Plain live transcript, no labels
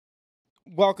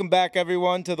Welcome back,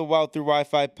 everyone, to the Wealth Through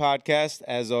Wi-Fi podcast.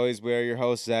 As always, we are your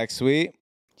hosts, Zach Sweet.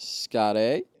 Scott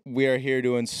A. We are here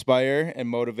to inspire and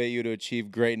motivate you to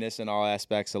achieve greatness in all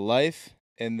aspects of life.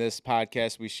 In this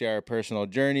podcast, we share our personal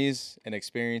journeys and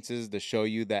experiences to show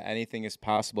you that anything is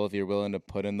possible if you're willing to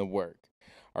put in the work.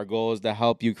 Our goal is to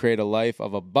help you create a life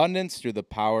of abundance through the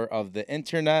power of the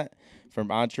internet. From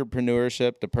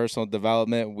entrepreneurship to personal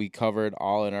development, we covered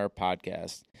all in our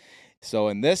podcast. So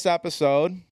in this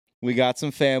episode, we got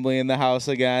some family in the house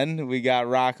again. We got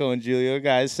Rocco and Julia.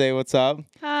 Guys, say what's up.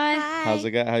 Hi. How's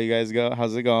it go? How you guys go?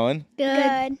 How's it going?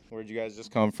 Good. Where'd you guys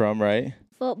just come from, right?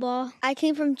 Football. I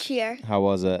came from cheer. How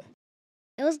was it?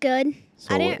 It was good.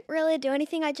 So I didn't really do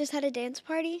anything. I just had a dance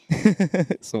party.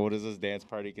 So what does this dance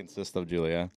party consist of,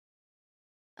 Julia?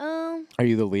 Um, Are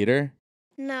you the leader?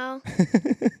 no.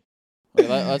 Wait,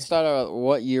 let's start out.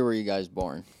 What year were you guys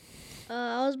born?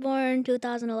 I was born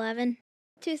 2011.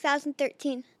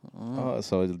 2013. Oh,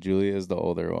 so Julia is the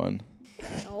older one.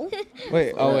 No.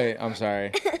 Wait, I'm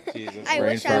sorry. Jesus, I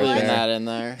brain wish I fart was. Leaving there. that in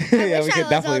there. Yeah, wish we I could was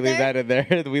definitely leave older. that in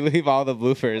there. We leave all the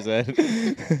bloopers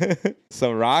in.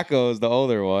 So Rocco is the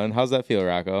older one. How's that feel,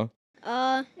 Rocco?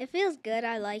 It feels good.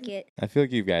 I like it I feel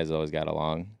like you guys always got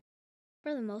along.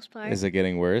 for the most part. Is it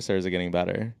getting worse or is it getting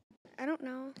better? I don't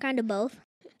know. Kind of both.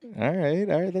 All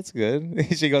right, that's good.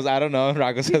 She goes, I don't know. And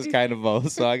Rocco says kind of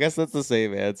both. So I guess that's the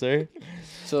same answer.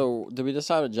 So, did we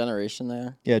decide a generation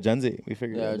there? Yeah, Gen Z. We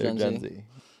figured Yeah, out they're Gen Gen Z. Z.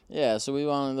 Yeah, so we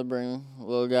wanted to bring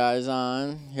little guys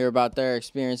on, hear about their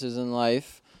experiences in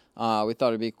life. We thought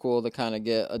it'd be cool to kind of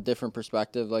get a different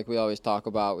perspective, like we always talk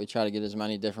about. We try to get as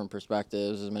many different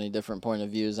perspectives, as many different point of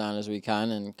views on as we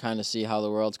can, and kind of see how the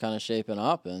world's kind of shaping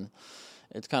up. And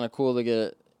it's kind of cool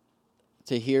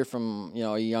to hear from,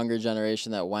 a younger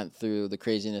generation that went through the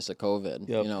craziness of COVID.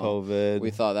 Yep, COVID. We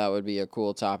thought that would be a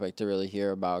cool topic to really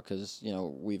hear about because,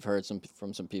 we've heard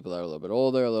from some people that are a little bit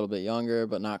older, a little bit younger,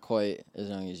 but not quite as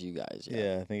young as you guys.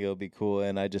 Yeah, I think it'll be cool.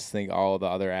 And I just think all the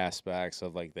other aspects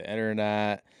of like the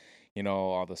internet,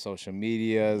 all the social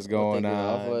media is going grew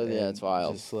up on. with, yeah, and it's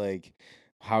wild. Just like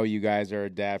how you guys are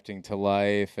adapting to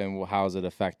life and how's it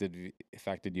affected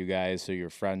you guys. So your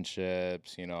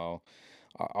friendships,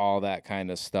 all that kind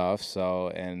of stuff. So,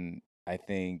 and I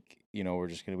think, we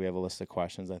have a list of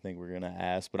questions I think we're going to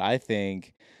ask, but I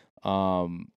think,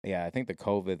 I think the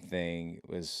COVID thing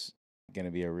was going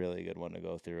to be a really good one to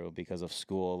go through because of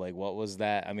school. Like, what was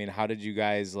that? I mean, how did you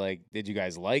guys like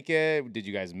it? Did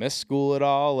you guys miss school at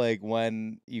all? Like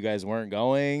when you guys weren't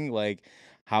going, like,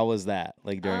 how was that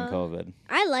like during COVID?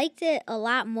 I liked it a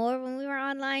lot more when we were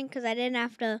online because I didn't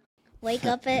have to wake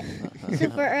up at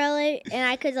super early and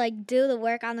I could like do the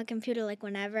work on the computer like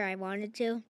whenever I wanted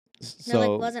to.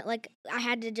 So, It wasn't like I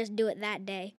had to just do it that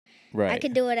day. right. I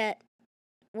could do it at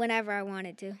whenever I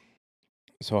wanted to.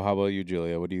 So how about you,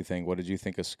 Julia? What do you think? What did you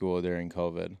think of school during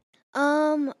COVID?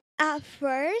 At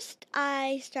first,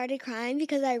 I started crying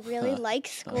because I really liked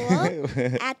school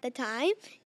at the time.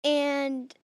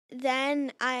 And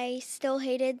then I still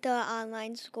hated the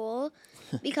online school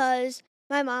because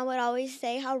my mom would always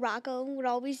say how Rocco would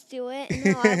always do it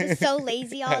and how I was so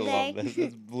lazy all day. I love this.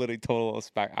 It's literally total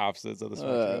opposites of the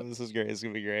spectrum. This is great. It's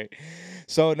going to be great.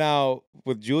 So now,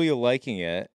 with Julia liking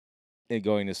it and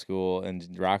going to school and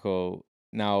Rocco,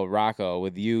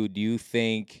 with you, do you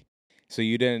think, so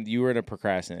you were a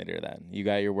procrastinator then? You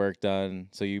got your work done,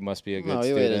 so you must be a good No, we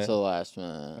student. waited until the last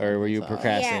minute. Or were you That's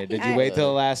procrastinating? Yeah, Did you wait till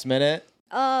the last minute?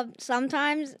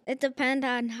 Sometimes it depended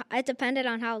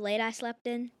on how late I slept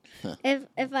in. If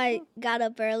I got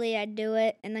up early, I'd do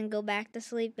it and then go back to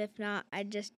sleep. If not,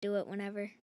 I'd just do it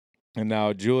whenever. And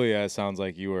now, Julia, it sounds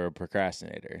like you were a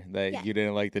procrastinator, that Yeah. you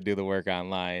didn't like to do the work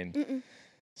online. Mm-mm.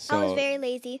 So, I was very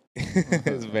lazy.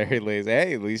 it's very lazy.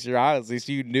 Hey, at least you're honest. At least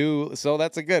you knew. So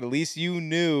that's a good. At least you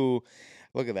knew.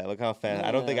 Look at that. Look how fast.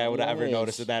 I don't think I would have young ever age.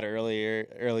 noticed it that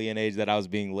early in age that I was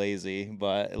being lazy.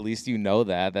 But at least you know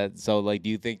that. So like, do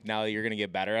you think now that you're gonna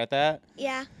get better at that?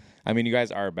 Yeah. I mean, you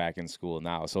guys are back in school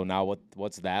now. So now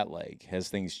what's that like? Has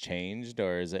things changed,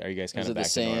 or are you guys kind Is of it back the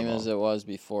same to normal? as it was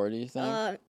before, do you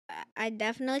think? I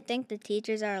definitely think the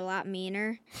teachers are a lot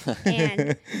meaner,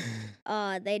 and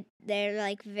they're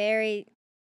like very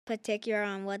particular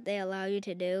on what they allow you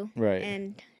to do. Right.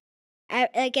 And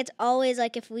it's always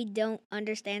like if we don't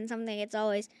understand something, it's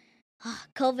always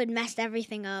COVID messed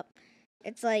everything up.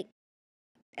 It's like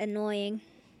annoying.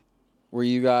 Were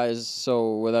you guys,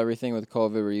 so with everything with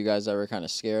COVID, were you guys ever kind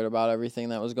of scared about everything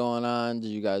that was going on? Did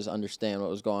you guys understand what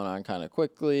was going on kind of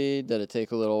quickly? Did it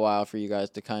take a little while for you guys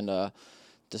to kind of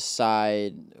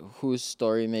decide whose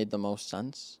story made the most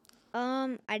sense?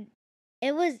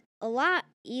 It was a lot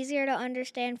easier to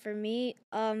understand for me.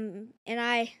 And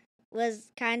I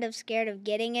was kind of scared of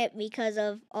getting it because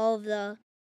of all of the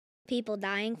people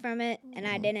dying from it, and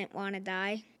I didn't want to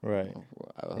die. Right.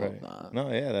 I would Right. hope not.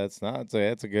 No, yeah, that's not.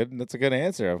 That's a good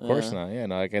answer. Of course Yeah. not. Yeah,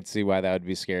 no, I could see why that would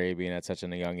be scary, being at such a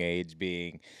young age,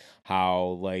 being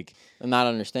how like And not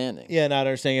understanding. yeah, not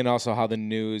understanding, and also how the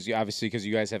news. Obviously, because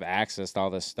you guys have access to all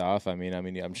this stuff. I'm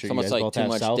sure So you much guys like both too have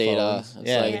much cell data. phones. It's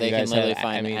Yeah, like you they can guys literally have-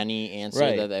 find any answer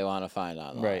right. that they want to find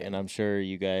online. Right, and I'm sure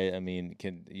you guys.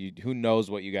 Who knows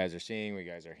what you guys are seeing, what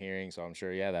you guys are hearing? So I'm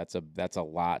sure, yeah, that's a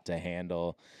lot to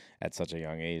handle at such a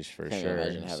young age for Can't sure.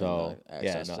 imagine having So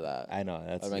access yeah, to no, that. I know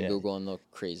that's I've been yeah. Googling the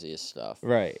craziest stuff.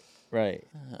 Right.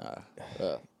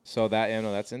 So So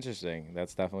that's interesting.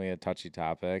 That's definitely a touchy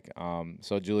topic.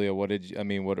 So Julia, what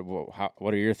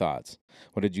are your thoughts?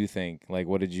 What did you think? Like,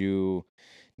 did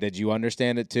you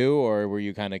understand it too, or were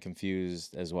you kind of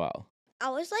confused as well? I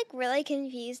was like really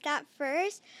confused at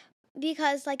first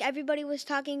because like everybody was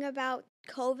talking about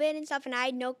COVID and stuff, and I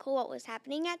had no clue what was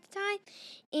happening at the time.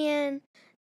 And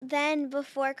then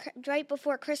right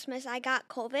before Christmas, I got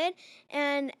COVID,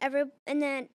 and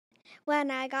then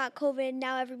when I got COVID,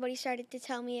 now everybody started to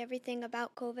tell me everything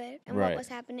about COVID and Right. what was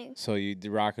happening. So did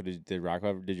Rocco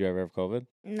did you ever have COVID?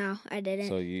 No, I didn't.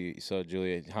 So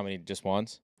Julia, how many? Just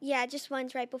once? Yeah, just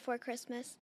once right before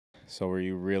Christmas. So were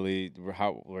you really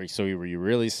were you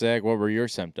really sick? What were your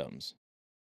symptoms?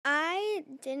 I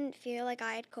didn't feel like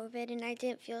I had COVID, and I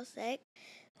didn't feel sick.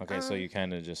 Okay, so you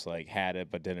kind of just like had it,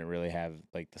 but didn't really have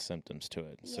like the symptoms to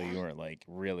it. So you Yeah. weren't like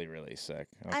really, really sick.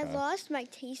 Okay. I lost my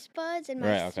taste buds and my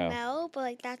Right, okay. smell, but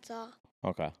like that's all.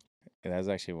 Okay. Yeah, that was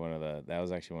actually one of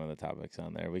the topics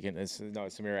on there.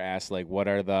 Samira asked like,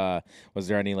 was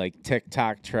there any like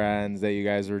TikTok trends that you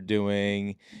guys were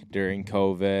doing during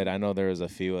COVID? I know there was a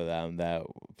few of them that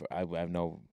I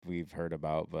know we've heard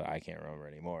about, but I can't remember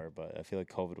anymore. But I feel like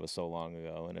COVID was so long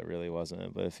ago, and it really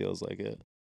wasn't. But it feels like it.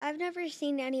 I've never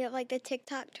seen any of like the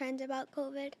TikTok trends about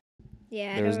COVID.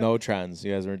 Yeah, There was no trends.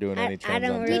 You guys weren't doing any I trends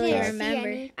don't on really TikTok. didn't see remember.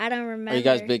 any. I don't remember. are you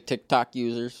guys big TikTok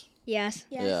users? Yes.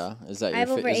 Yes. Yeah. Is that I have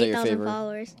your over is that your 8,000 favorite?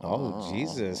 followers. Oh,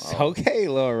 Jesus. Oh. Okay,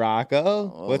 little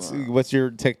Rocco. Oh, What's your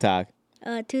TikTok?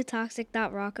 Too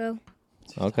toxic.rocco.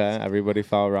 Okay, everybody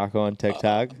follow Rocco on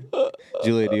TikTok.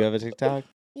 Julia, do you have a TikTok?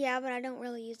 Yeah, but I don't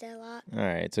really use it a lot. All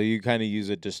right, so you kind of use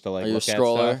it just to like Are you a look at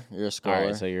scroller? stuff. You're a All scroller.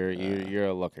 right, so you're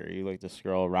a looker. You like to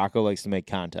scroll. Rocco likes to make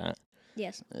content.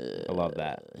 Yes. I love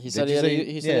that. He Did said he you had say-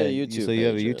 he said he had a yeah, YouTube. So you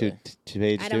have a page, YouTube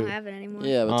really. page I too. don't have it anymore.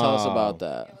 Yeah, but tell us Oh. about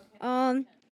that.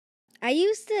 I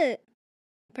used to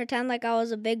pretend like I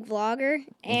was a big vlogger,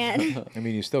 and I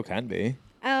mean, you still can be.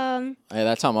 Hey,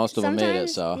 that's how most of them made it.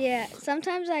 So yeah,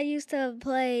 sometimes I used to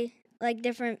play like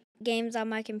different games on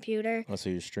my computer. Oh, so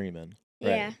you're streaming.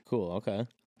 Yeah. Right. Cool. Okay.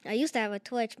 I used to have a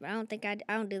Twitch, but I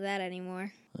don't do that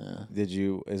anymore. yeah.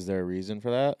 Is there a reason for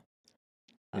that?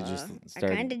 Did you I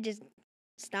start? kind of just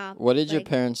stopped. What did your like-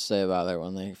 parents say about it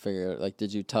when they figured? Like,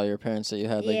 did you tell your parents that you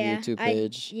had like a YouTube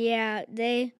page? Yeah,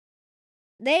 they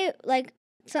like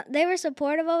they were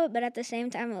supportive of it, but at the same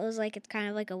time, it was like it's kind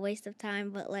of like a waste of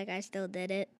time. But like I still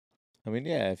did it. I mean,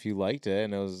 yeah, if you liked it,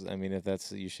 and it was, if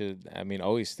that's, you should,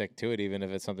 always stick to it, even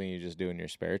if it's something you just do in your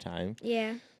spare time.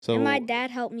 Yeah, So and my dad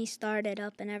helped me start it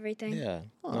up and everything. yeah,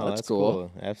 Oh, no, that's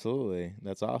cool. Absolutely,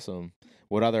 that's awesome.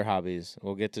 What other hobbies?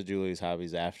 We'll get to Julie's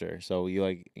hobbies after. So you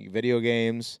like video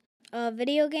games?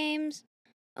 Video games,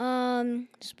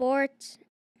 sports,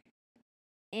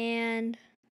 and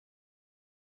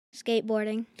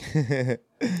skateboarding.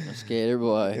 A skater A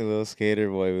boy. little skater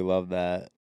boy, we love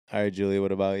that. All right, Julie,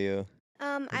 what about you? do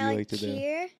I you like like to do?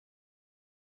 cheer,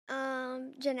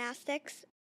 gymnastics,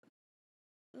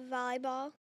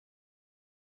 volleyball.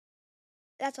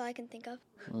 That's all I can think of.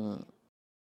 Uh,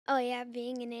 Oh yeah,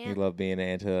 being an We ant. love being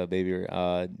an to baby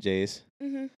Jace.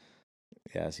 Mm-hmm.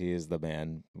 Yes, he is the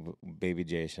man. Baby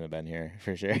Jace should have been here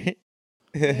for sure.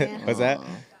 Yeah. What's that? aw.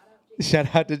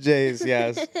 Shout out to Jace.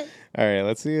 Yes. All right,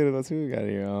 let's see what we got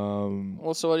here.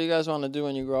 Well, so what do you guys want to do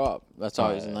when you grow up? That's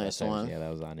always a nice that's- one. Yeah, that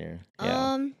was on here.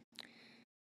 Yeah.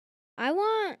 I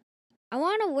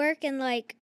want to work in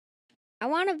like, I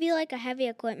want to be like a heavy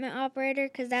equipment operator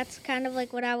because that's kind of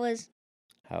like what I was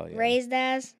Hell yeah. raised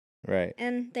as, Right.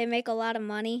 and they make a lot of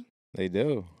money. They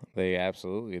do. They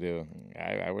absolutely do.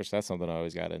 I wish that's something I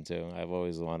always got into. I've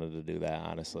always wanted to do that,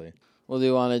 honestly. Well, do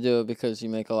you want to do it because you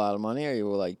make a lot of money, or you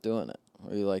like doing it,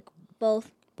 or you like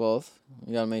Both. both?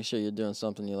 You gotta make sure you're doing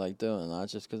something you like doing, not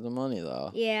just because of money,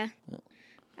 though. Yeah.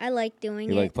 I like doing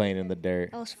You it. like playing in the dirt.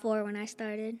 I was 4 when I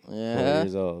started. 4 Yeah.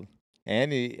 years old.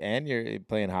 And you're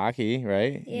playing hockey,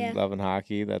 right? Yeah. You loving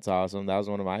hockey. That's awesome. That was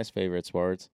one of my favorite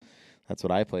sports. That's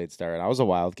what I played starting. I was a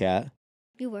Wildcat.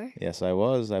 You were? Yes, I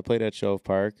was. I played at Shove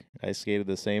Park. I skated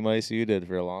the same ice you did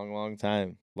for a long, long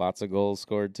time. Lots of goals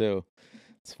scored too.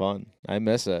 It's fun. I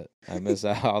miss it. I miss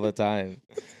it all the time.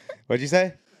 What'd you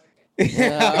say?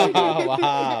 Yeah. Oh,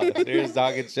 wow. They're just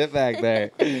talking shit back there.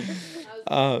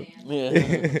 Yeah.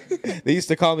 They used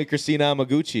to call me Christina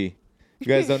Amaguchi. You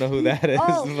guys don't know who that is.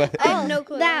 But I have no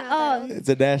clue. That, I'm not that old. it's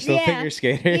a national Yeah. figure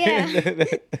skater.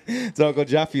 Yeah. So Uncle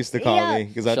Jeff used to call me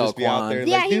because I'd just be out there.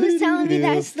 Yeah, like, he was telling me that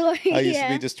doo-doo-doo-doo. story. I used to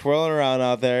Yeah. be just twirling around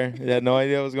out there. I had no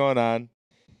idea what was going on.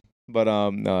 But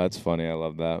no, that's funny. I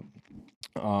love that.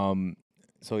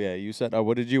 So yeah, you said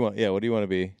what did you want? Yeah, what do you want to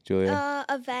be, Julia?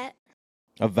 A vet.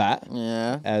 A vet?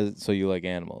 Yeah. So you like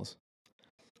animals?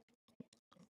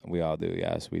 We all do.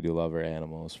 Yes, we do love our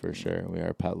animals for sure. We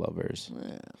are pet lovers.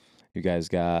 Yeah. You guys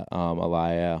got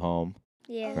Alaya at home.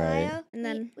 Yeah. Right. Alaya. And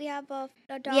then- we have a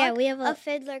dog. Yeah, we have a a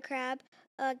fiddler crab,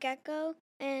 a gecko,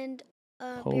 and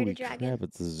a Holy bearded dragon. crap!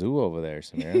 It's a zoo over there,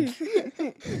 Samira.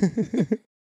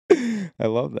 I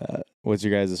love that. What's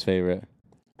your guys' favorite?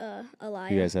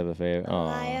 Alaya. You guys have a favorite?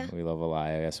 Alaya. Oh, we love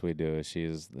Alaya. Yes, we do. She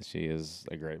is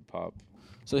a great pup.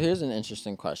 So here's an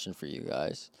interesting question for you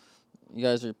guys. You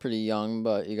guys are pretty young,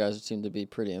 but you guys seem to be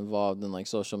pretty involved in like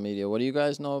social media. What do you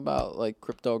guys know about like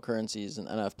cryptocurrencies and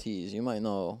NFTs? You might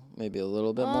know maybe a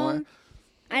little bit more.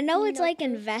 I know it's No like clue.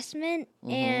 investment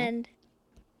Mhm. and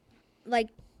like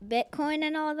Bitcoin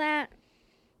and all that,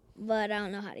 but I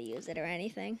don't know how to use it or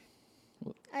anything.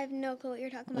 I have no clue what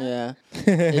you're talking about. Yeah.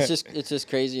 It's just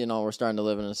crazy, we're starting to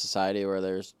live in a society where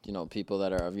there's, people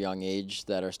that are of young age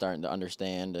that are starting to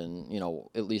understand and,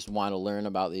 at least want to learn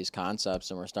about these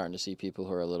concepts, and we're starting to see people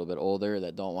who are a little bit older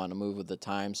that don't want to move with the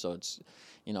time, so it's,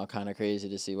 kind of crazy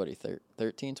to see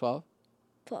 13, 12?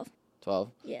 12.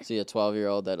 12? Yeah. See a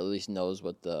 12-year-old that at least knows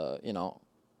what the,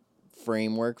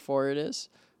 framework for it is.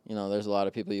 There's a lot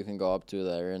of people you can go up to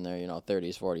that are in their,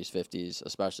 30s, 40s, 50s,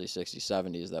 especially 60s,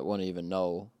 70s that wouldn't even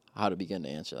know how to begin to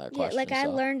answer that Yeah, question. like I so.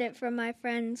 learned it from my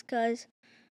friends because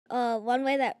one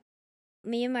way that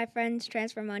me and my friends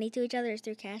transfer money to each other is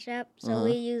through Cash App. So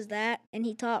we use that, and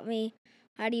he taught me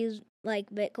how to use like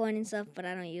Bitcoin and stuff, but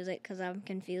I don't use it because I'm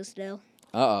confused still.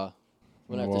 We're gonna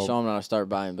have to Well, show him how to start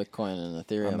buying Bitcoin and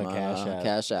Ethereum on the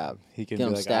Cash App. He can Get be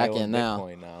 'em like, I stacking own now.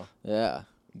 Bitcoin now. Yeah.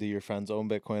 Do your friends own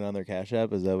Bitcoin on their Cash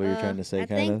App? Is that what you're trying to say? I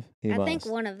think He I must. think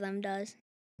one of them does.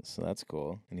 So that's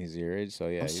cool, and he's your age, so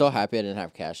yeah. I'm he's- so happy I didn't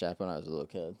have Cash App when I was a little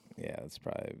kid. Yeah, it's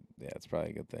probably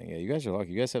a good thing. Yeah, you guys are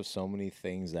lucky. You guys have so many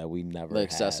things that we never The had.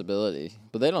 accessibility.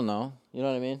 But they don't know. You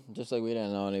know what I mean? Just like we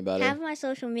didn't know any better. Half my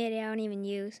social media I don't even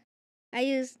use. I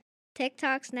use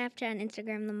TikTok, Snapchat, and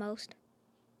Instagram the most.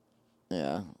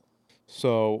 Yeah.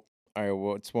 So, all right,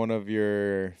 what's one of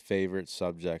your favorite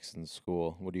subjects in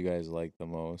school? What do you guys like the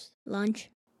most? Lunch.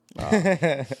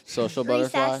 Social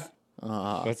butterfly. Recess.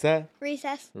 What's that?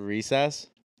 Recess. Recess?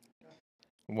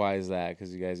 Why is that?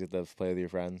 Because you guys get to play with your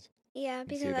friends? Yeah, see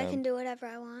because I them. can do whatever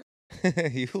I want.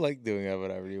 You like doing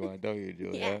whatever you want, don't you,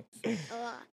 Julia? Yes, a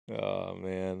lot. Oh,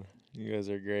 man. You guys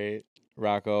are great.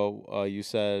 Rocco, you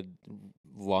said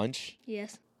lunch?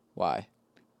 Yes. Why?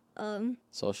 Um,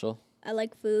 Social? I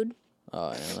like food.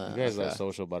 Oh, yeah. You guys okay. are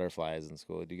social butterflies in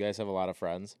school. Do you guys have a lot of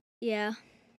friends? Yeah.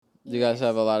 Do you guys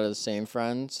have a lot of the same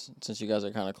friends since you guys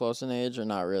are kind of close in age, or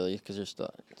not really? Because you're still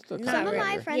kind Not Some of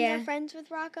my really. friends Yeah. are friends with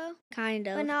Rocco, Kind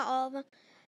of. but not all of them.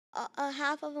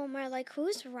 Half of them are like,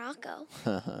 "Who's Rocco?"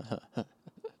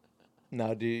 Now,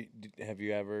 have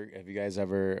you guys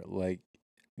ever like?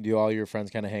 Do all your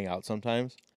friends kind of hang out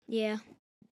sometimes? Yeah.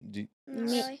 Do, Not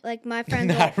Me- really. Like my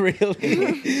friends. not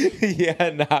really. Yeah,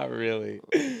 not really.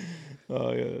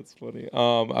 Oh yeah, that's funny.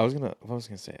 I was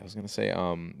gonna say,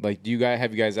 like,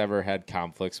 have you guys ever had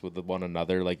conflicts with one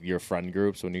another, like your friend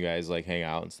groups when you guys like hang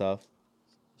out and stuff?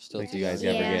 Still Like, do you guys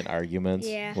ever Yeah. get in arguments?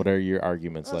 Yeah. What are your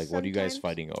arguments Well, like? What are you guys sometimes.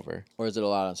 fighting over? Or is it a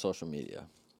lot on social media?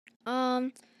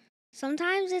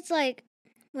 Sometimes it's like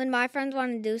when my friends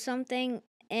want to do something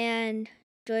and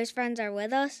Joy's friends are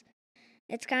with us,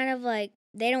 it's kind of like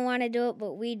they don't want to do it,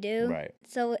 but we do. Right.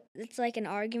 So it's like an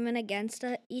argument against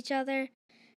each other.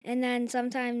 And then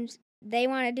sometimes they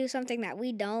want to do something that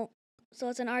we don't. So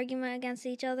it's an argument against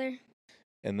each other.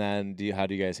 And then do you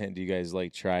guys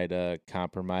like try to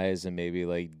compromise and maybe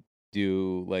like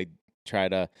try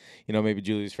to, maybe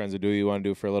Julie's friends will do what you want to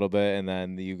do for a little bit, and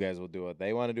then you guys will do what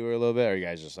they want to do for a little bit, or you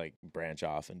guys just like branch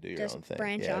off and do your Just own thing?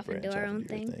 branch off and do our own your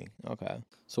thing. Okay.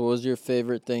 So what was your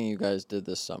favorite thing you guys did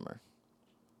this summer?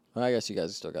 Well, I guess you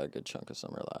guys still got a good chunk of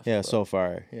summer left. Yeah, but- so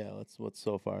far. Yeah, what's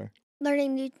so far?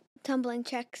 Learning new tumbling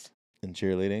tricks. In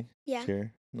cheerleading? Yeah.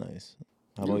 Cheer? Nice.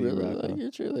 How You about really you, Rocco? like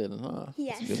your cheerleading, huh?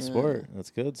 Yes. It's a good Yeah. sport. That's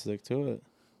good. Stick to it.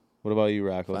 What about you,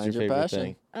 Rocco? What's Find your your favorite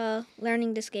passion. thing?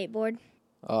 Learning to skateboard.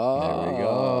 Oh. There we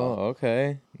go.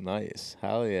 Okay. Nice.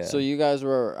 Hell yeah. So you guys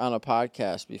were on a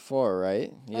podcast before,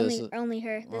 right? Only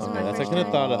her. This is my That's, I first couldn't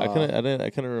have time. thought. I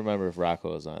couldn't remember if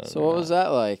Rocco was on it. So or what not. was that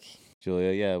like?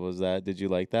 Julia? Yeah, was that? Did you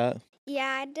like that?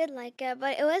 Yeah, I did like it,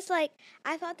 but it was like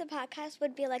I thought the podcast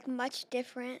would be like much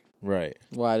different. Right.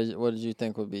 What did you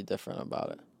think would be different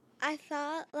about it? I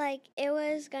thought like it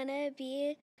was gonna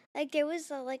be like there was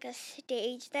like a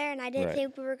stage there, and I didn't Right.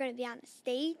 think we were gonna be on the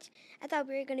stage. I thought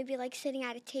we were gonna be like sitting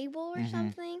at a table or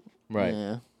something. Right.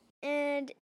 Yeah.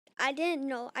 And I didn't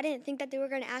know. I didn't think that they were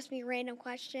gonna ask me random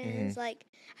questions. Like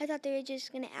I thought they were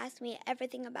just gonna ask me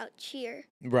everything about cheer.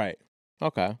 Right.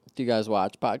 Okay. Do you guys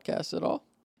watch podcasts at all?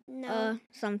 No.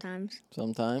 Sometimes.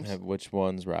 Sometimes. Which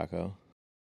ones, Rocco?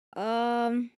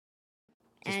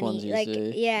 Just Any, ones you like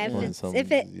see? yeah, Yeah.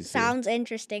 if it sounds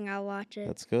interesting, I'll watch it.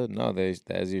 That's good. No,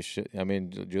 as you should. I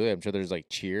mean, Julia, I'm sure there's like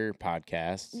cheer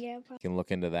podcasts. Yeah. You can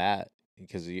look into that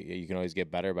because you can always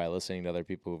get better by listening to other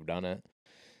people who've done it.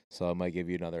 So it might give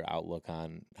you another outlook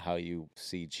on how you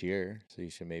see cheer. So you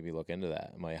should maybe look into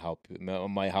that. It might help. It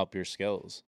might help your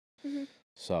skills. Mhm.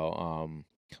 So,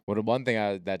 one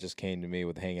thing that just came to me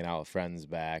with hanging out with friends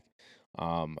back,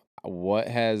 how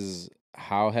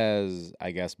has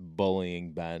I guess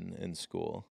bullying been in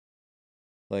school?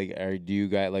 Like, do you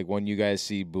guys like when you guys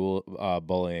see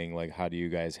bullying? Like, how do you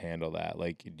guys handle that?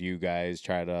 Like, do you guys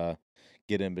try to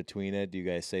get in between it? Do you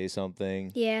guys say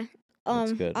something? Yeah.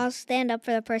 That's good. I'll stand up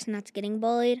for the person that's getting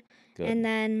bullied, Good. and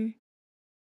then,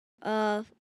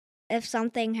 if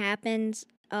something happens,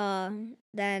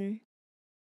 then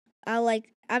I'll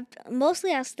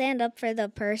stand up for the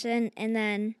person, and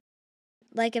then,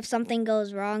 like if something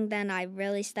goes wrong, then I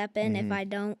really step in. If I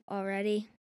don't already.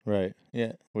 Right.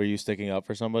 Yeah. Were you sticking up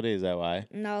for somebody? Is that why?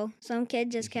 No, some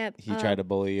kid just kept. He tried to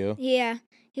bully you. Yeah,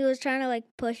 he was trying to like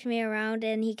push me around,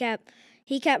 and he kept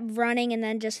running and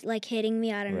then just like hitting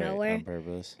me out of nowhere. On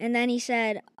purpose. And then he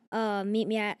said, meet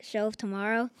me at Shove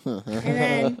tomorrow. And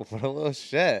then What a little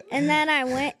shit. and then I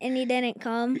went and he didn't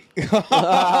come. He Pulled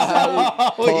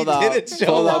didn't show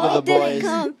pulled up. up with the He boys. didn't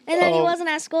come. And then he Oh. wasn't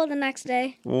at school the next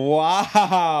day.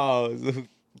 Wow.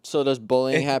 So does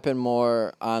bullying happen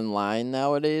more online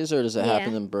nowadays, or does it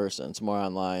happen Yeah. in person? It's more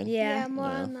online. Yeah. More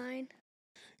Yeah. online.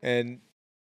 And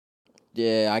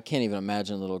Yeah, I can't even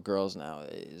imagine little girls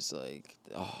nowadays. Like,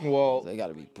 they got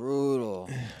to be brutal,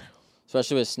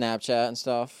 especially with Snapchat and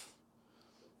stuff,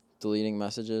 deleting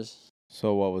messages.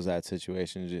 so what was that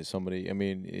situation? Did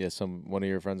one of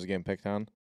your friends was getting picked on?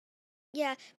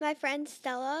 Yeah, my friend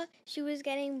Stella, she was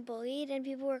getting bullied and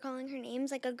people were calling her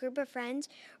names. Like a group of friends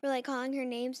were like calling her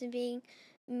names and being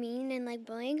mean and like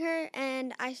bullying her,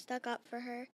 and I stuck up for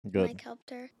her. Good. And, like helped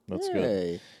her. That's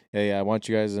good. Hey. Yeah. I want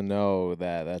you guys to know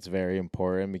that that's very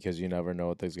important because you never know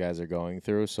what these guys are going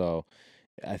through. So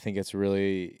I think it's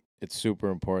super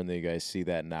important that you guys see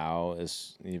that now.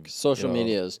 Social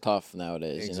media is tough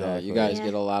nowadays. Exactly. You guys Yeah.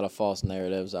 get a lot of false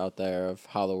narratives out there of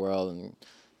how the world and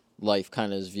life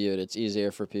kind of is viewed. It's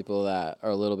easier for people that are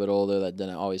a little bit older that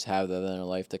didn't always have that in their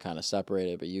life to kind of separate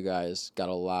it, but you guys got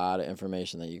a lot of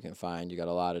information that you can find. You got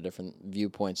a lot of different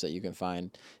viewpoints that you can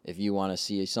find. If you want to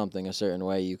see something a certain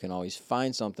way, you can always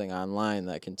find something online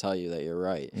that can tell you that you're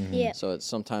right. Yeah. So it's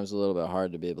sometimes a little bit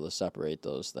hard to be able to separate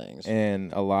those things.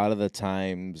 And a lot of the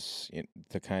times,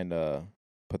 to kind of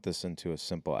put this into a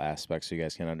simple aspect so you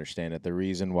guys can understand it, the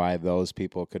reason why those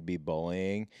people could be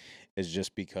bullying is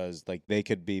just because like they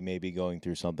could be maybe going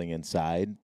through something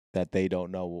inside that they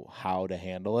don't know how to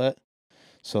handle it.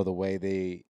 So the way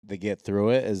they get through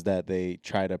it is that they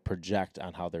try to project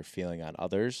on how they're feeling on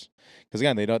others. Because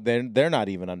again, they're not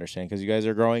even understanding because you guys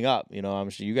are growing up. I'm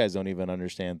sure you guys don't even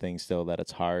understand things still, that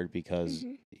it's hard because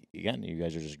again, you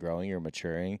guys are just growing, you're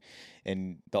maturing,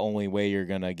 and the only way you're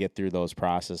gonna get through those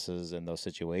processes and those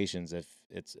situations, if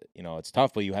it's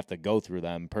tough, but you have to go through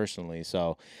them personally.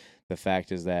 So the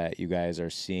fact is that you guys are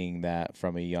seeing that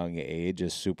from a young age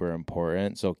is super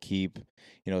important. So keep,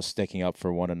 sticking up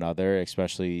for one another,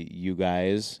 especially you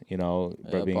guys, being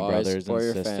brothers and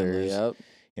your sisters. family, yep.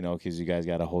 Because you guys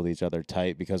got to hold each other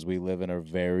tight because we live in a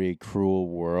very cruel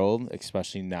world,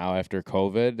 especially now after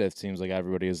COVID. It seems like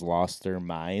everybody has lost their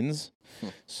minds.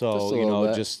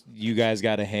 So, just you guys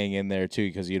got to hang in there too,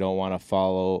 because you don't want to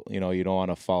fall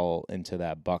into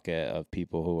that bucket of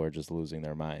people who are just losing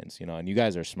their minds, and you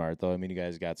guys are smart though. I mean, you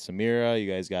guys got Samira,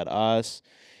 you guys got us,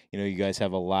 you guys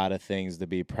have a lot of things to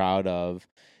be proud of.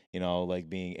 Like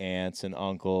being aunts and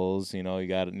uncles, you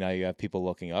have people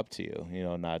looking up to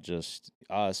you, not just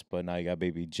us, but now you got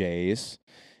baby Jace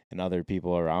and other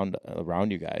people around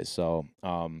you guys. So,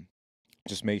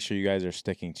 just make sure you guys are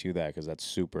sticking to that because that's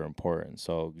super important.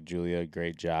 So, Julia,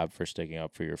 great job for sticking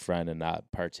up for your friend and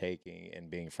not partaking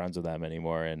and being friends with them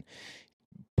anymore and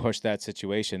push that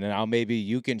situation. And now maybe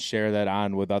you can share that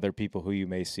on with other people who you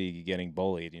may see getting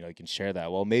bullied. You know, you can share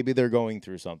that. Well, maybe they're going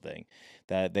through something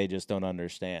that they just don't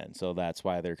understand. So that's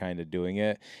why they're kind of doing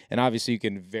it. And obviously you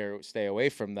can stay away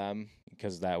from them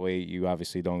because that way you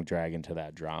obviously don't drag into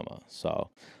that drama. So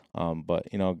but,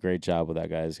 you know, great job with that,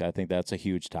 guys. I think that's a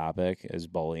huge topic is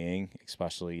bullying,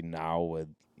 especially now with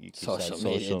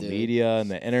social media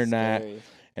and the internet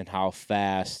and how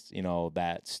fast, you know,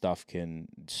 that stuff can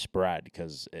spread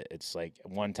because it's like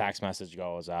one text message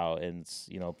goes out and, it's,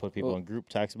 you know, put people in group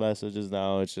text messages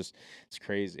now. It's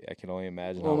crazy. I can only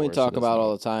imagine when we talk about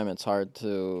all the time, it's hard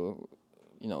to,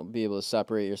 you know, be able to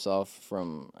separate yourself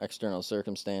from external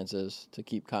circumstances to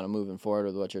keep kind of moving forward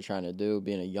with what you're trying to do.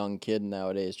 Being a young kid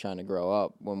nowadays trying to grow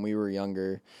up. When we were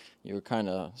younger, you were kind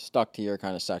of stuck to your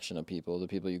kind of section of people, the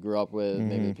people you grew up with,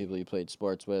 maybe the people you played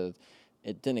sports with.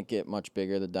 It didn't get much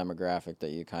bigger, the demographic that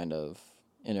you kind of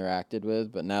interacted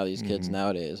with. But now these kids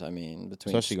nowadays, I mean,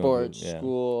 between especially sports,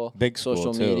 school, big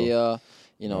social school media,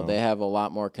 you know, they have a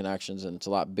lot more connections and it's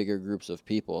a lot bigger groups of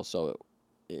people. So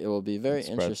it will be very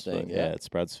interesting. Yeah, it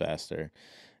spreads faster.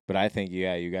 But I think,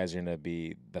 you guys are going to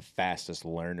be the fastest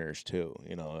learners, too.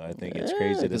 You know, I think it's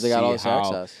crazy to see how,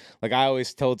 access. Like I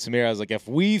always told Samir, I was like, if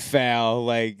we fail,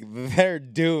 like, they're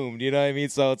doomed. You know what I mean?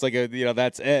 So it's like,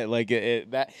 that's it. Like,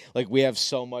 like we have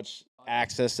so much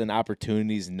access and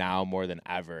opportunities now more than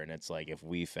ever. And it's like, if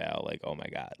we fail, like, oh, my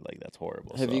God, like, that's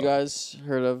horrible. Have you guys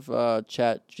heard of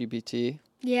Chat GPT?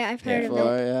 Yeah, I've heard of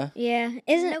it. Yeah.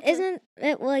 Isn't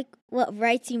it like what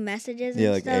writes you messages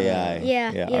and like stuff? AI.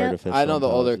 Yeah. Artificial I know the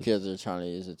older kids are trying to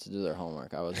use it to do their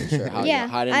homework. I wasn't sure how I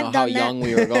didn't know how that. young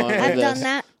we were going with I've this. done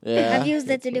that. Yeah. I've used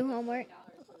it to do homework.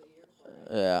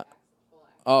 Yeah.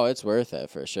 Oh, it's worth it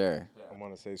for sure. I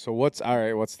want to say, so what's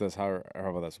this? How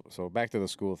about this? So back to the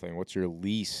school thing. What's your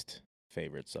least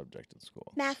favorite subject in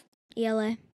school? Math.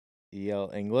 ELA.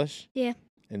 English? Yeah.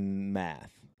 And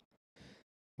math.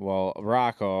 Well,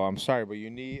 Rocco, I'm sorry, but you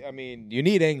need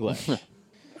English.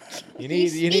 You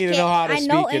need to know how to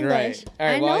speak it right. All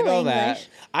right, I know that.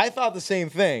 I thought the same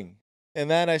thing. And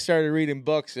then I started reading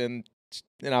books and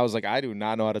I was like, I do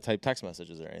not know how to type text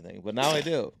messages or anything, but now I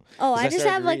do. Oh, I just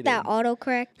have like that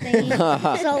autocorrect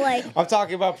thingy. So like I'm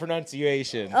talking about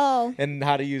pronunciation. Oh. And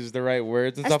how to use the right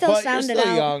words and I stuff. Still but sound you're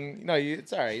still young. No,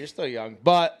 it's all right. You're still young.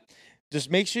 But just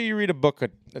make sure you read a book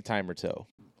a time or two.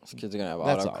 These kids are going to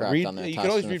have autocorrect on their You test can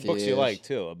always read books you like,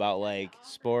 too, about, like,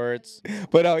 sports.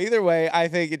 But, no, either way, I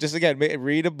think,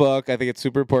 read a book. I think it's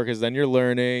super important because then you're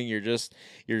learning.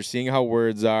 You're seeing how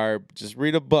words are. Just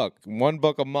read a book. One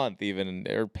book a month, even,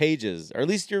 or pages. Or at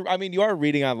least you are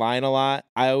reading online a lot.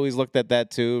 I always looked at that,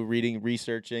 too,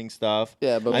 researching stuff.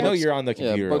 Yeah, but I know you're on the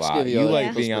computer a lot. You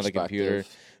like being on the computer.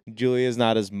 Julia's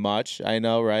not as much, I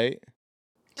know, right?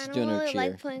 I don't really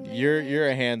like playing video games. You're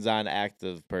a hands-on,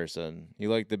 active person. You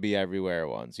like to be everywhere at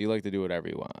once. You like to do whatever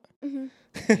you want.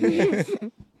 Mm-hmm.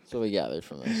 So we gathered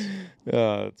from this.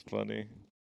 Oh, that's funny.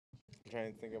 I'm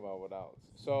trying to think about what else.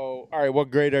 So, all right, what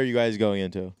grade are you guys going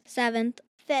into? 7th.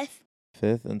 5th.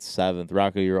 5th and 7th.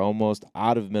 Rocco, you're almost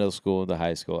out of middle school into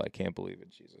high school. I can't believe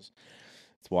it, Jesus.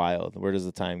 It's wild. Where does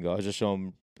the time go? I was just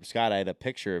showing Scott, I had a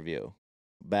picture of you.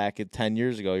 Back at 10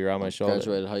 years ago, you're on my shoulder.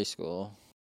 Graduated high school.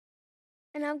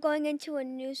 And I'm going into a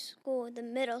new school, the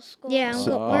middle school. Yeah,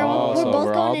 we're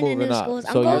both going into new schools.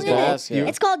 I'm going into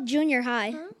it's called junior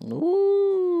high. Huh?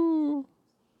 Ooh.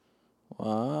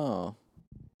 Wow.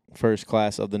 First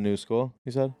class of the new school,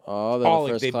 you said? Oh, the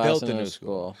first they class built in the new new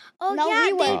school. Oh, no,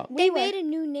 yeah, we they were. made a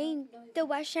new name, the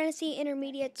West Tennessee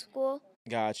Intermediate School.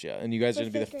 Gotcha. And you guys are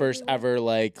going to be the 5th first grade. ever,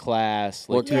 like, class,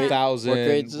 like What grade- 2000. what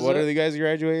grades is What it? are you guys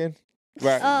graduating?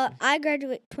 Right. I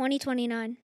graduate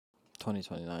 2029.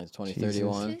 2029,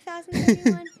 2031.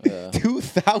 2031. Yeah.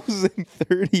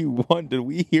 2031. Did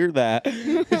we hear that?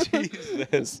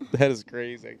 Jesus. That is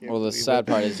crazy. I can't Well, the believe sad it.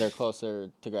 part is they're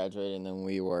closer to graduating than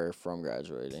we were from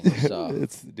graduating. So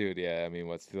Yeah, I mean,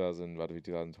 what's 2000, about to be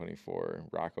 2024.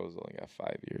 Rocco's only got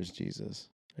 5 years. Jesus.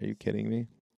 Are you kidding me?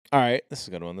 All right, this is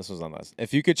a good one. This was on us.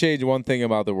 If you could change one thing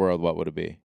about the world, what would it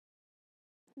be?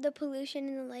 The pollution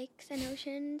in the lakes and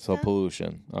oceans. So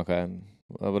pollution. Okay.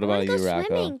 What about you, go Rocco?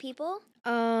 swimming, people.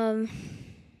 I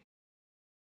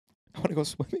want to go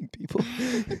swimming, people.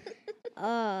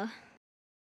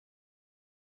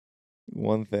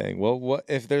 One thing. What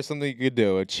if there's something you could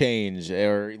do, a change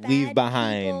or leave Bad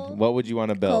behind? people. What would you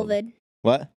want to build? COVID.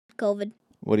 What? COVID.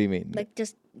 What do you mean? Like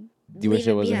just. Do you wish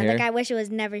it wasn't here? Like I wish it was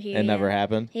never here. It never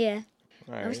happened. Yeah.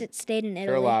 All I wish right. it stayed in Italy.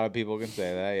 Sure, a lot of people can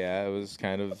say that. Yeah, it was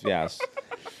kind of yes.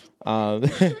 All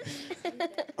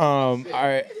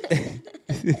right.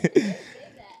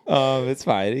 It's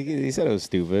fine. He said it was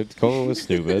stupid. Cola was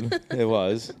stupid. It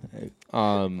was.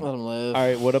 Let him live. All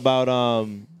right. What about a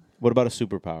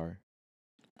superpower?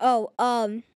 Oh,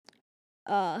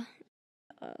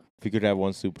 If you could have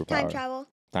one superpower. Time travel.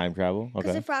 Time travel. Because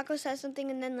Okay. if Rocco says something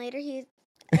and then later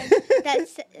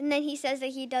and then he says that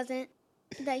he doesn't,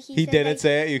 that He said didn't that-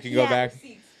 say it. You can go Yeah. back.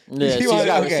 Yeah, She she's wants-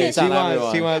 got okay, receipts she on wants-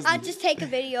 everyone. she wants- I'll just take a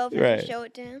video of it Right. and show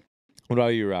it to him. What about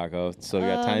you, Rocco? So you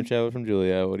got time travel from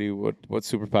Julia. What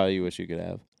superpower you wish you could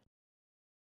have?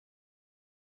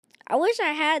 I wish I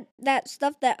had that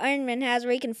stuff that Iron Man has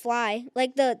where he can fly,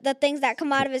 like the things that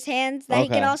come out of his hands that he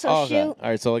can also okay. shoot. All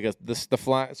right, so like the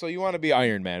fly. So you want to be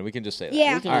Iron Man? We can just say that.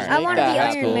 Yeah, We can All just right. make wanna that be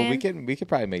happen. Iron Cool. Man. We could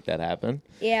probably make that happen.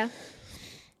 Yeah.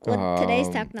 With today's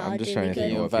I'm technology, just trying we to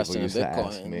think could. of what Invest people in used to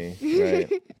ask Bitcoin.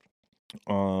 me.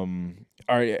 Right.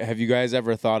 All right. Have you guys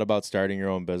ever thought about starting your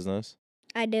own business?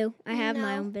 I do. I have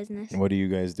my No. own business. What do you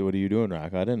guys do? What are you doing,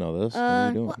 Rock? I didn't know this. What are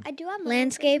you doing? Well, I do have my own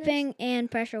Landscaping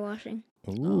and pressure washing.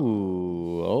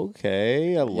 Ooh,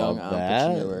 okay. I love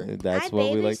entrepreneur. that. That's I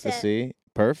what we like to babysit. see.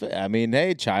 Perfect. I mean,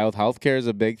 hey, child health care is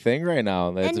a big thing right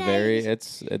now. That's And very I-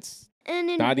 it's And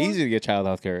in not one, easy to get child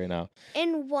health care right now.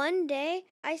 In one day,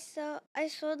 I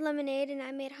sold lemonade and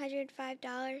I made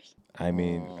 $105. I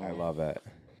mean, I Oh. love it.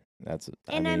 That's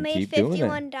And I mean, made keep doing it.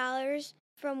 $51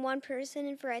 from one person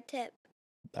and for a tip.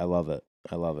 I love it.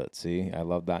 I love it. See, I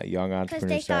love that young entrepreneur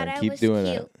they thought side. I Keep was doing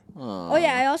cute. it. Oh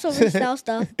yeah, I also resell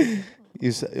stuff.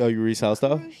 You resell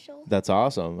stuff? Crucial. That's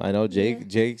awesome. I know Jake. Yeah.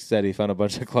 Jake said he found a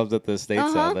bunch of clubs at the estate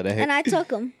sale today. And I took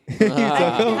them. You took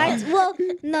 'em? Well,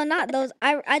 no, not those.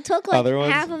 I took like Other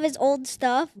ones? half of his old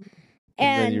stuff, and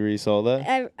then and you resold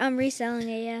it. I'm reselling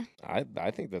it. Yeah.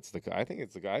 I think that's the. I think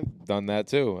it's the guy. I've done that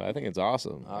too. I think it's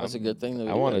awesome. Oh, that's a good thing.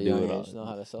 I want to do it. Age, know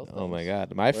how to sell Oh my things.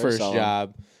 god, my Where's first selling?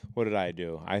 job. What did I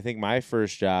do? I think my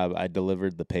first job, I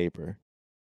delivered the paper.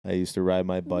 I used to ride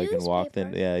my bike and walk in.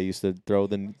 Newspaper. Yeah, I used to throw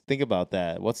the. Think about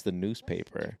that. What's the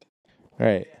newspaper?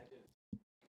 Right.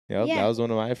 Yep, Yeah. that was one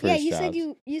of my first Yeah, you jobs. said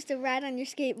you used to ride on your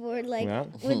skateboard like Yeah.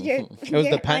 with your. It was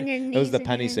the pen. It was the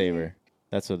penny saver. saver.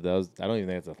 That's what that was. I don't even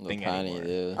think that's a The thing penny, anymore.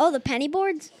 dude. Oh, the penny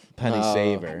boards. Penny Oh.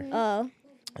 saver. Oh,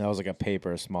 That was like a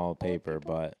paper, a small paper,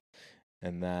 but.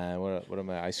 And then what am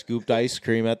I? I scooped ice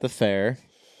cream at the fair.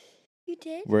 You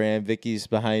did? Where Aunt Vicky's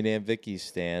behind Aunt Vicky's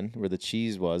stand, where the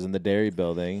cheese was in the dairy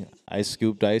building. I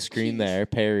scooped ice cream there,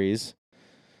 Perry's.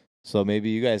 So maybe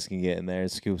you guys can get in there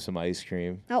and scoop some ice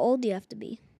cream. how old do you have to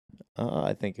be?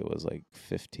 I think it was like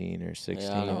 15 or 16.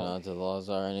 Yeah, I don't even know what the laws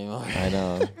are anymore. I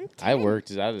know. I'm I 10.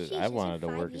 worked. I Jesus, wanted to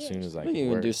in 5 work as soon years. as I I could think you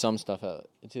can work. do some stuff at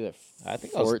it's either I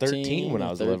think I was 13 when I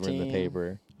was delivering the 13.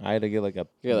 paper. I had to get like a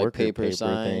You got like worker paper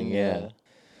sign. thing. Yeah.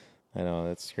 I know.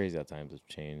 That's crazy how times have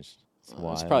changed. It's It's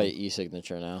wild. probably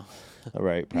e-signature now.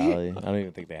 Right, probably. I don't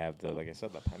even think they have the, like I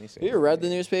said, the penny saver. Have you ever read the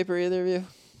newspaper, either of you?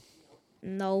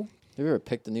 No. Have you ever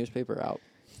picked the newspaper out?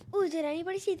 Oh, did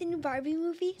anybody see the new Barbie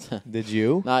movie? Did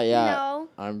you? Not yet. No.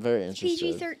 I'm very It's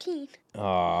interested. PG-13.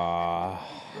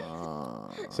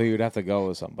 So you would have to go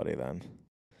with somebody then.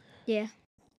 Yeah.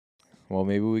 Well,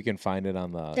 maybe we can find it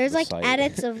on the. There's the like site.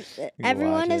 edits of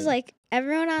everyone watch is it. like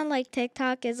everyone on like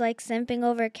TikTok is like simping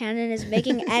over Ken and is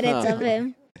making edits of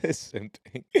him.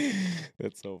 Simping.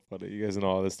 That's so funny. You guys know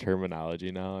all this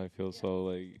terminology now. I feel so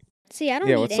like. See, I don't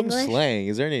Yeah, need what's English. some slang?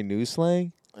 Is there any new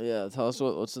slang? Yeah, tell us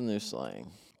what's the new slang.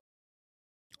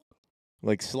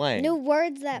 Like slang. New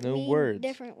words that New mean words.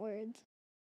 different words.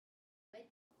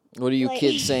 What are you Like-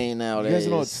 kids saying You nowadays? guys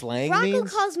know what slang Rocco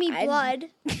means? calls me I- blood.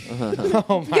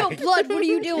 Oh my. Yo, blood, what are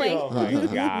you doing? Oh my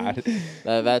god.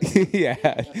 That's yeah.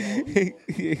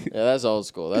 yeah, that's old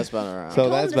school. That's been around. So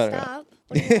Told that's him to better.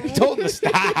 stop. Told him to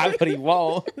stop, but he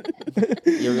won't.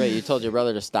 You told your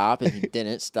brother to stop and he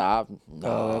didn't stop.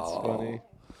 No.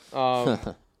 Oh, that's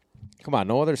funny. Come on,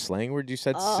 no other slang word. You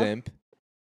said simp.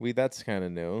 That's kind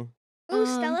of new. Ooh, Um,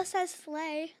 Stella says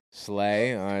slay.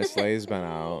 Slay. All right, slay's been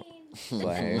out.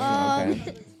 Slay. Um,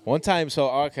 Okay. One time,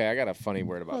 okay, I got a funny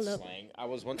word about Hold up. slang.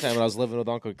 One time when I was living with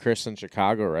Uncle Chris in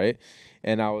Chicago, right?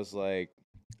 And I was like,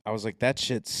 that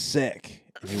shit's sick.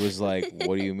 And he was like,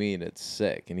 what do you mean it's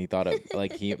sick? And he thought it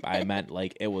like I meant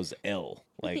like it was ill.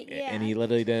 Like, Yeah. and he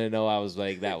literally didn't know I was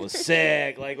like, that was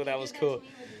sick. Like, well, that was cool. He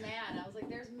was mad. I was like,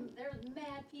 there's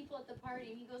mad people at the party.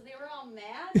 And he goes, they were all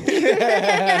mad?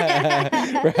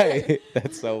 Right.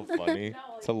 That's so funny. No,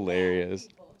 It's like, mad hilarious.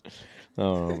 people.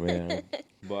 Oh man.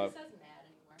 He But says mad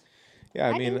anymore. yeah,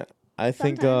 I I mean, do I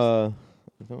think sometimes.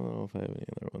 I don't know if I have any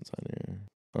other ones on here.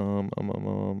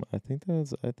 I think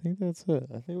that's it. I think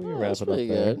we can Oh, wrap that's it up pretty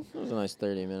there. good. That was a nice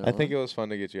 30-minute. I think it was fun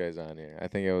to get you guys on here. I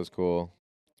think it was cool.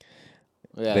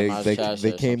 Yeah,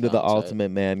 they came to the ultimate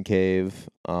man cave.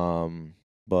 But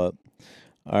all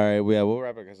right, we'll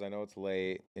wrap it because I know it's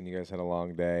late and you guys had a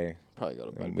long day. Probably go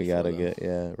to bed. And we gotta get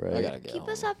right. I gotta get Keep home.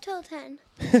 us up till 10.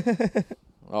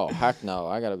 Oh heck no!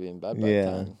 I gotta be in bed by Yeah.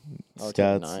 10. Oh,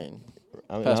 till 9.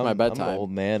 Past my bedtime. I'm an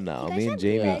old man now. You guys Me and have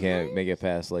Jamie bedtimes? can't make it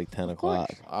past like 10 o'clock.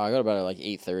 I go to bed at like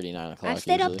 8:30, 9 o'clock. I've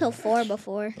stayed up usually. till 4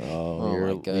 before. Oh,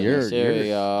 my goodness.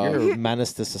 you're a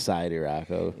menace to society,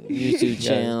 Rocco. YouTube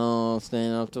channel,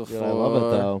 staying up till 4. I love it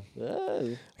though.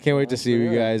 Yeah. I can't wait to see who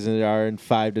you guys are in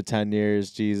 5 to 10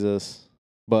 years. Jesus.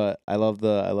 But I love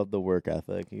the work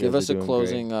ethic. You Give guys us are a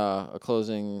doing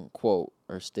closing quote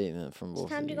or statement from both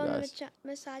It's time of to you go in guys. the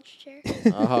massage chair.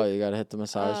 Oh, you gotta hit the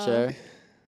massage chair.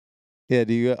 Yeah,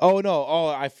 do you? Oh no! Oh,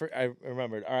 I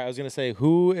remembered. All right, I was gonna say,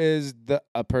 who is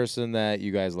a person that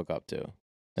you guys look up to,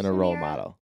 and a role Samira.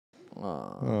 model?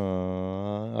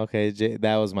 Aw. Okay,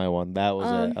 that was my one. That was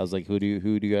it. I was like, who do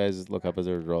you guys look up as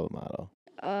a role model?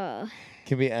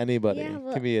 Can be anybody. Yeah,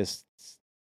 Can be a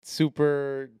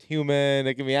superhuman.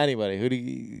 It can be anybody. Who do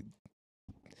you?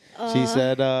 She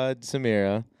said,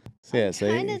 Samira. So yeah,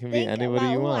 say it can be anybody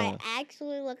you want. I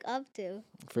actually look up to.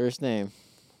 First name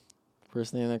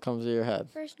that comes to your head.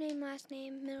 First name, last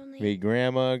name, middle name. Be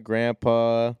grandma,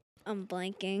 grandpa, I'm a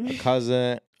blanking.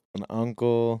 cousin, an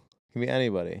uncle. Can be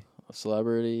anybody. A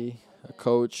celebrity, a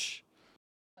coach.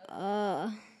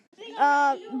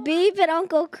 Beep and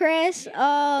Uncle Chris.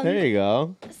 There you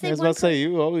go. I Say was one about to say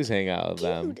you always hang out with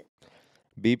them. Dude,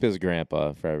 Beep is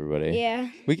grandpa for everybody. Yeah.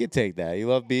 We could take that. You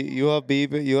love Beep. You love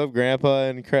Beep. You love Grandpa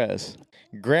and Chris.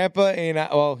 Grandpa ain't.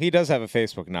 Well, he does have a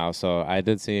Facebook now, so I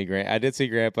did see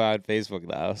Grandpa on Facebook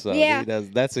now. So Yeah. he does.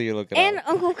 That's what you're looking And at.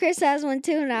 Uncle Chris has one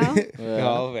too now.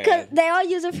 Oh Because man. they all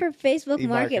use it for Facebook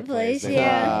Marketplace. They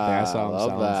Yeah. I saw him love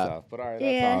selling that. stuff. But all right,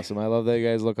 that's Yeah. awesome. I love that you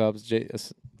guys look up.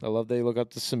 I love that you look up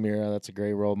to Samira. That's a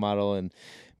great role model. And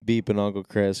Beep and Uncle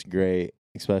Chris, great.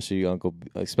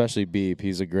 Especially Beep.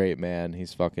 He's a great man.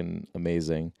 He's fucking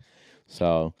amazing.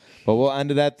 So, but we'll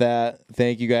end it at that.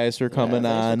 Thank you guys for coming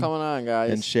Thanks on for coming on,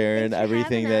 guys. and sharing Thanks for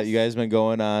everything having that you us. guys been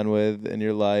going on with in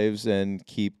your lives, and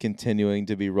keep continuing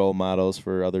to be role models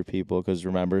for other people. Because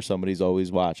remember, somebody's always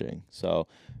watching. So,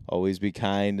 always be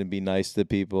kind and be nice to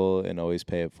people, and always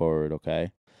pay it forward.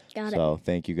 Okay. Got it. So,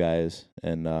 thank you guys,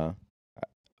 and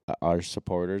our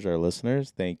supporters, our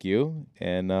listeners. Thank you,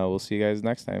 and we'll see you guys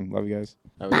next time. Love you guys.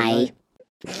 Have a good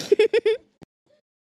Bye. night.